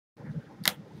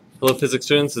Hello physics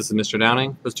students, this is Mr.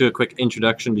 Downing. Let's do a quick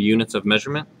introduction to units of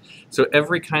measurement. So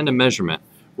every kind of measurement,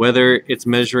 whether it's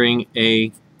measuring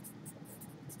a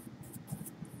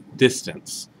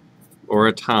distance or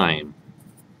a time,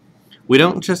 we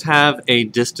don't just have a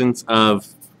distance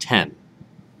of 10.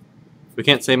 We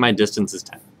can't say my distance is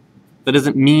 10. That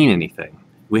doesn't mean anything.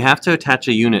 We have to attach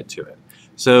a unit to it.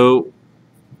 So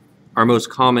our most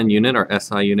common unit, our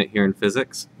SI unit here in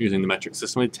physics, using the metric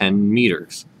system, is 10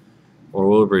 meters. Or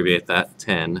we'll abbreviate that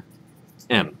 10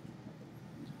 m.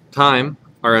 Time,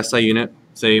 our SI unit,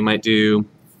 say you might do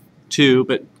 2,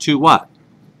 but 2 what?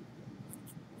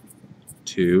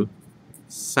 2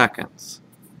 seconds.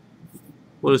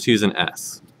 We'll just use an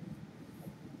S.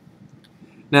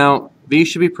 Now, these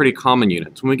should be pretty common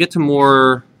units. When we get to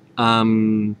more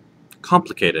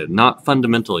complicated, not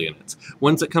fundamental units,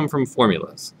 ones that come from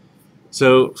formulas.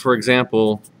 So, for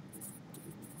example,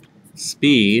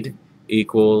 speed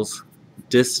equals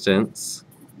distance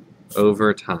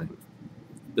over time.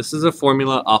 This is a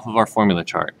formula off of our formula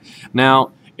chart.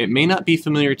 Now, it may not be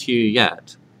familiar to you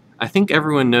yet. I think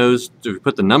everyone knows if we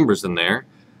put the numbers in there,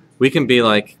 we can be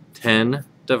like 10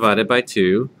 divided by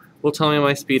 2 will tell me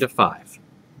my speed of 5.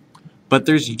 But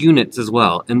there's units as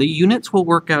well, and the units will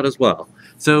work out as well.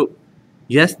 So,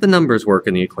 yes, the numbers work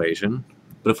in the equation,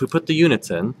 but if we put the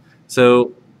units in,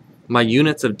 so my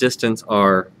units of distance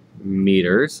are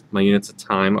meters, my units of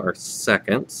time are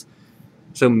seconds.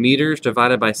 So meters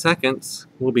divided by seconds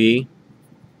will be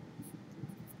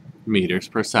meters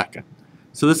per second.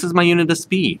 So this is my unit of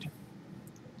speed.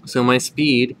 So my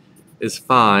speed is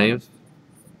 5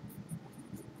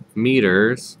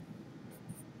 meters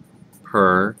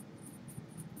per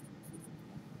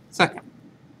second.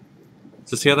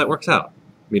 So see how that works out?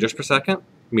 Meters per second,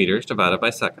 meters divided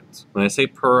by seconds. When I say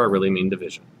per, I really mean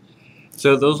division.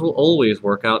 So those will always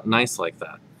work out nice like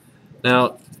that.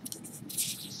 Now,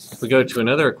 if we go to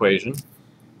another equation,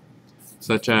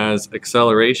 such as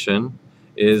acceleration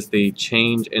is the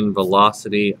change in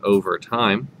velocity over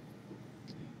time.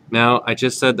 Now, I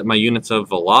just said that my units of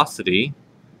velocity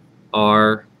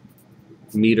are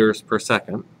meters per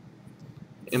second,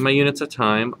 and my units of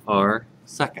time are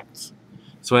seconds.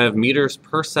 So I have meters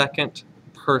per second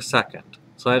per second.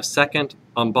 So I have second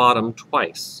on bottom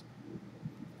twice.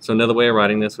 So another way of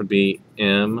writing this would be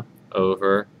m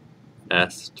over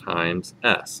s times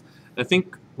s. I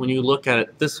think when you look at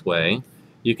it this way,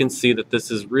 you can see that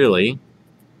this is really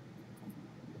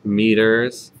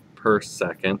meters per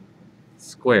second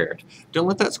squared. Don't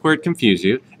let that squared confuse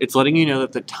you. It's letting you know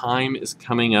that the time is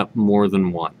coming up more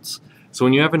than once. So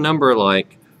when you have a number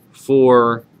like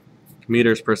 4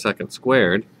 meters per second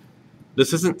squared,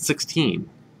 this isn't 16.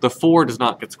 The 4 does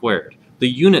not get squared. The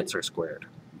units are squared.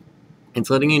 It's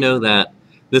letting you know that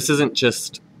this isn't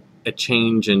just a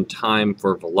change in time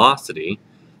for velocity,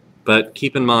 but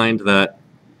keep in mind that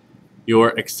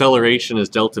your acceleration is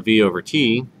delta v over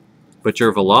t, but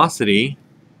your velocity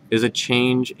is a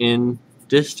change in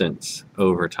distance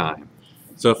over time.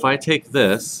 So if I take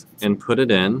this and put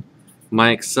it in,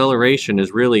 my acceleration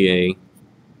is really a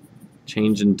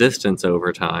change in distance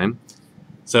over time.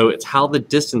 So it's how the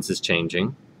distance is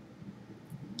changing,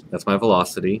 that's my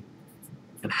velocity,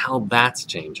 and how that's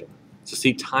changing. So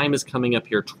see, time is coming up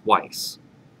here twice.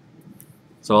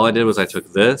 So all I did was I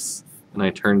took this and I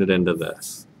turned it into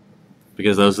this,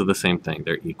 because those are the same thing,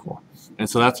 they're equal. And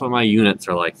so that's why my units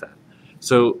are like that.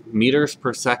 So meters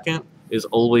per second is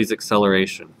always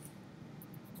acceleration.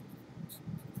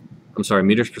 I'm sorry,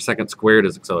 meters per second squared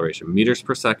is acceleration. Meters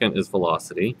per second is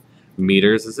velocity.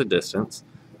 Meters is a distance.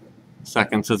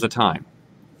 Seconds is a time.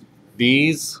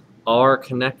 These are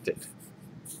connected,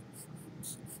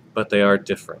 but they are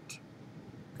different.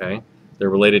 Okay? They're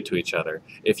related to each other.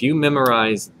 If you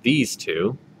memorize these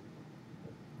two,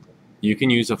 you can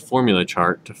use a formula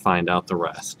chart to find out the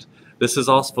rest. This is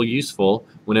also useful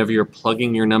whenever you're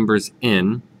plugging your numbers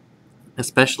in,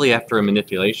 especially after a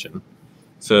manipulation.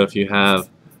 So if you have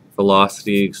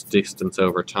velocity, distance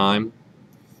over time,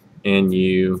 and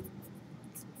you,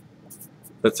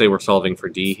 let's say we're solving for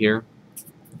d here.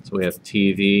 So we have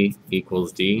TV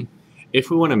equals d. If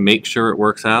we want to make sure it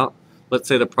works out, let's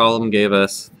say the problem gave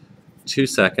us 2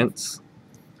 seconds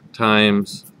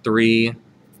times 3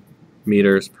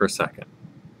 meters per second.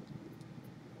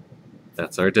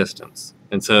 That's our distance.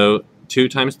 And so 2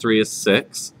 times 3 is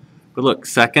 6. But look,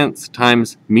 seconds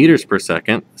times meters per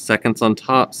second, seconds on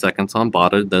top, seconds on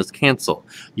bottom, those cancel.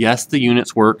 Yes, the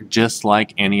units work just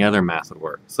like any other math would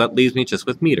work. So that leaves me just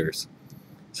with meters.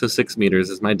 So 6 meters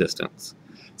is my distance.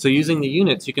 So using the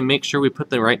units, you can make sure we put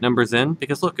the right numbers in,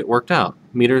 because look, it worked out.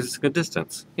 Meters is a good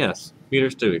distance. Yes,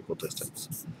 meters do equal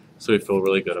distance. So we feel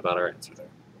really good about our answer there.